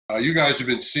You guys have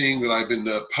been seeing that I've been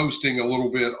posting a little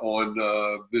bit on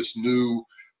this new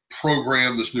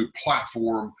program, this new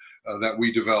platform that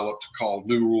we developed called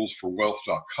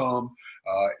newrulesforwealth.com.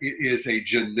 It is a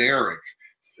generic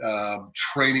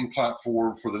training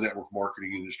platform for the network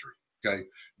marketing industry. Okay,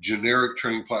 generic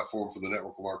training platform for the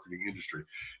network marketing industry.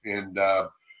 And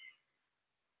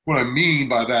what I mean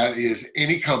by that is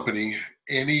any company,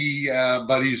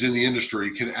 anybody who's in the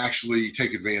industry can actually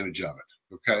take advantage of it.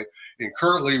 Okay, and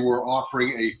currently we're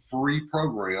offering a free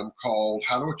program called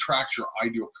How to Attract Your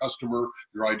Ideal Customer,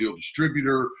 Your Ideal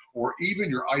Distributor, or even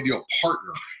Your Ideal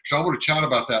Partner. So I want to chat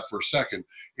about that for a second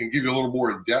and give you a little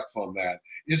more in depth on that.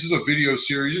 This is a video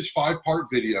series. It's a 5-part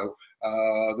video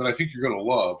that I think you're going to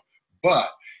love.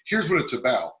 But here's what it's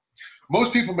about.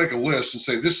 Most people make a list and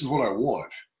say, this is what I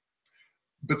want.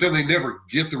 But then they never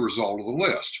get the result of the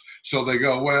list. So they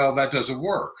go, well, that doesn't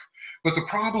work. But the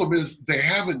problem is they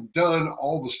haven't done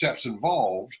all the steps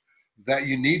involved that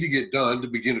you need to get done to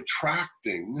begin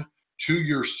attracting to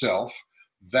yourself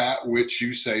that which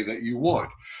you say that you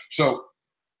want. So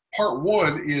part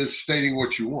 1 is stating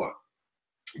what you want,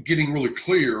 getting really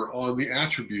clear on the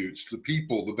attributes, the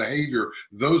people, the behavior,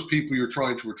 those people you're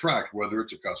trying to attract, whether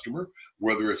it's a customer,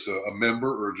 whether it's a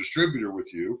member or a distributor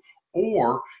with you,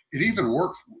 or it even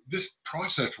worked. This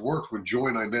process worked when Joy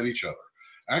and I met each other.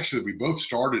 Actually, we both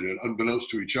started it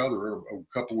unbeknownst to each other a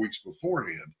couple weeks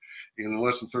beforehand. And in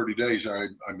less than 30 days, I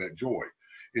met Joy.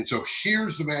 And so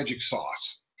here's the magic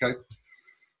sauce, okay?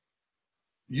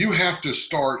 You have to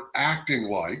start acting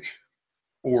like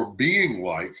or being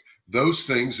like those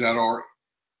things that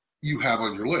you have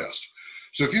on your list.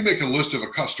 So if you make a list of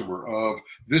a customer of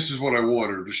this is what I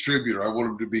want, or a distributor, I want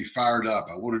them to be fired up,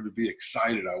 I want them to be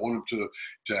excited, I want them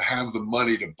to have the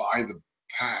money to buy the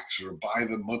packs or buy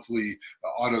the monthly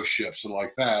auto ships and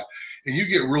like that, and you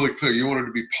get really clear, you want it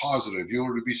to be positive, you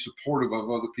want it to be supportive of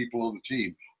other people on the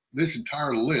team. This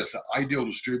entire list, the ideal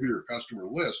distributor customer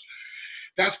list,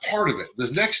 that's part of it. The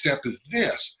next step is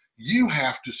this. You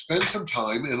have to spend some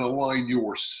time and align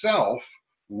yourself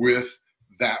with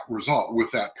that result,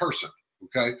 with that person,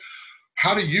 okay?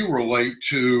 How do you relate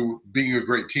to being a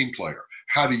great team player?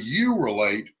 How do you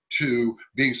relate to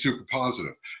being super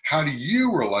positive? How do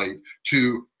you relate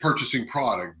to purchasing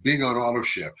product, being on auto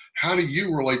ship? How do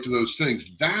you relate to those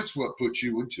things? That's what puts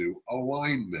you into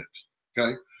alignment,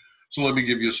 okay? So let me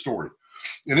give you a story.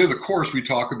 And in the course, we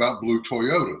talk about blue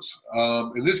Toyotas.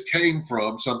 And this came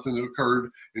from something that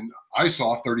occurred I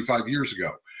saw 35 years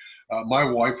ago. My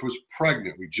wife was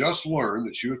pregnant. We just learned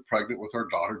that she was pregnant with our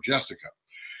daughter, Jessica.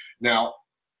 Now,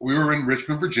 we were in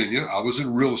Richmond, Virginia. I was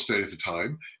in real estate at the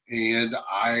time. And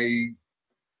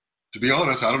to be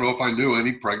honest, I don't know if I knew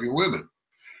any pregnant women.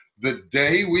 The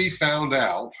day we found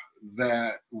out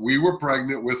that we were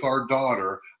pregnant with our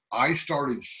daughter, I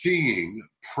started seeing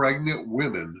pregnant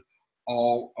women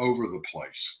all over the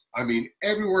place. I mean,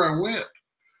 everywhere I went.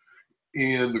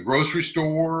 In the grocery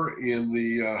store, in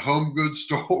the home goods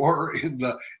store,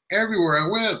 everywhere I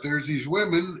went, there's these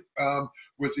women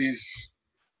with these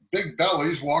big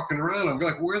bellies walking around. I'm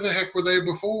like, where the heck were they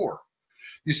before?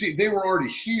 You see, they were already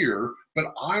here,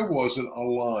 but I wasn't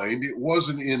aligned. It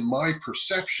wasn't in my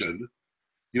perception,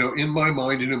 in my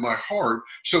mind and in my heart.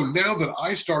 So now that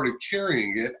I started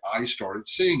carrying it, I started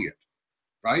seeing it,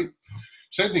 right?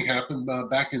 Same thing happened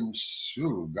back in,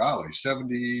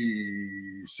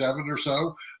 77 or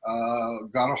so.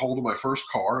 Got a hold of my first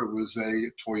car. It was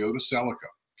a Toyota Celica.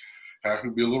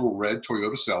 Happened to be a little red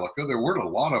Toyota Celica. There weren't a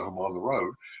lot of them on the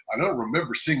road. I don't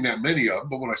remember seeing that many of them,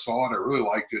 but when I saw it, I really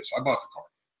liked it, so I bought the car.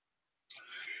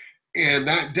 And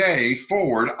that day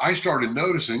forward, I started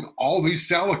noticing all these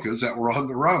Celicas that were on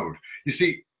the road. You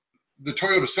see, the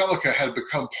Toyota Celica had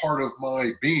become part of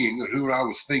my being and who I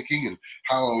was thinking and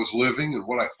how I was living and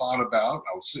what I thought about.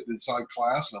 I was sitting inside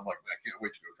class and I'm like, man, I can't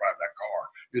wait to go drive that car.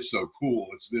 It's so cool.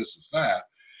 It's this, it's that.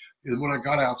 And when I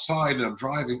got outside and I'm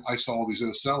driving, I saw all these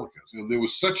other Celicas. And there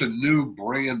was such a new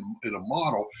brand and a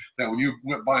model that when you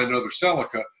went by another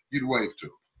Celica, you'd wave to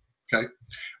them. Okay,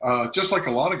 just like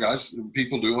a lot of guys and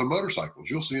people do on motorcycles.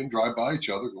 You'll see them drive by each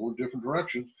other, go in different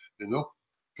directions, and they'll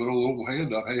put a little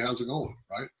hand up, hey, how's it going,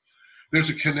 right? There's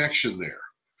a connection there.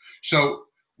 So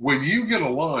when you get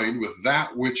aligned with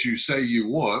that which you say you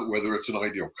want, whether it's an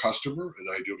ideal customer, an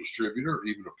ideal distributor, or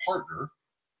even a partner,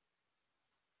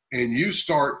 and you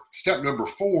start, step number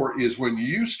 4 is when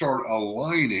you start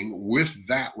aligning with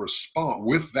that response,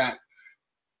 with that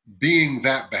being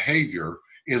that behavior,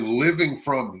 in living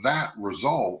from that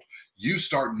result, you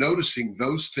start noticing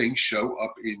those things show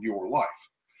up in your life.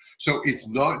 So it's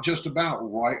not just about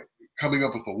coming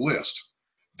up with a list.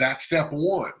 That's step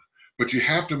 1. But you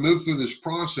have to move through this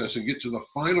process and get to the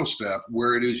final step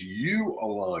where it is you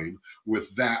align with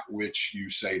that which you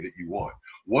say that you want.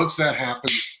 Once that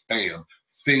happens, bam,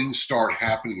 things start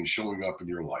happening and showing up in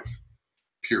your life,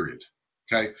 period.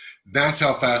 Okay, that's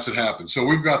how fast it happens. So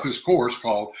we've got this course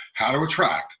called How to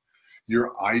Attract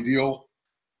Your Ideal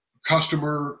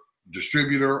Customer,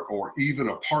 Distributor, or even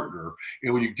a partner.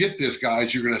 And when you get this,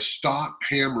 guys, you're going to stop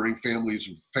hammering family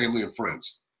and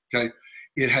friends. Okay,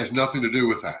 it has nothing to do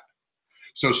with that.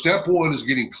 So step one is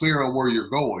getting clear on where you're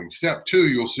going. Step two,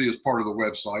 you'll see as part of the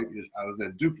website, is how to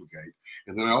then duplicate.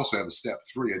 And then I also have a step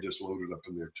three I just loaded up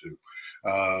in there too,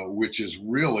 which is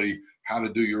really how to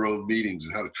do your own meetings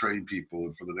and how to train people.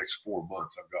 And for the next 4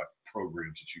 months, I've got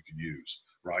programs that you can use,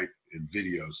 right? And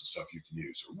videos and stuff you can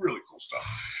use. So really cool stuff.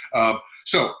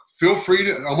 So feel free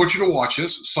to, I want you to watch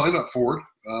this, sign up for it.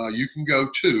 You can go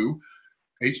to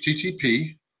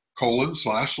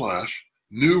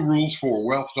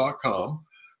http://newrulesforwealth.com.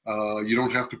 You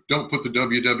don't put the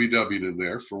www in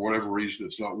there for whatever reason.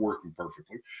 It's not working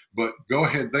perfectly, but go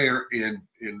ahead there and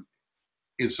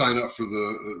sign up for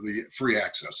the free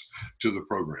access to the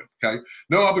program. Okay,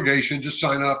 no obligation, just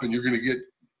sign up and you're going to get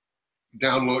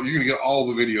you're going to get all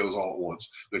the videos all at once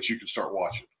that you can start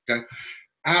watching. Okay,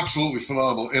 absolutely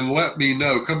phenomenal. And let me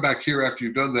know, come back here after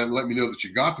you've done that and let me know that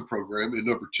you got the program. And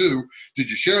number two, did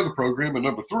you share the program? And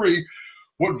number three,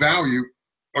 what value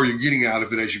are you getting out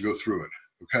of it as you go through it?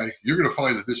 Okay, you're going to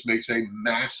find that this makes a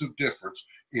massive difference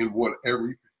in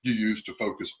whatever you use to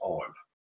focus on.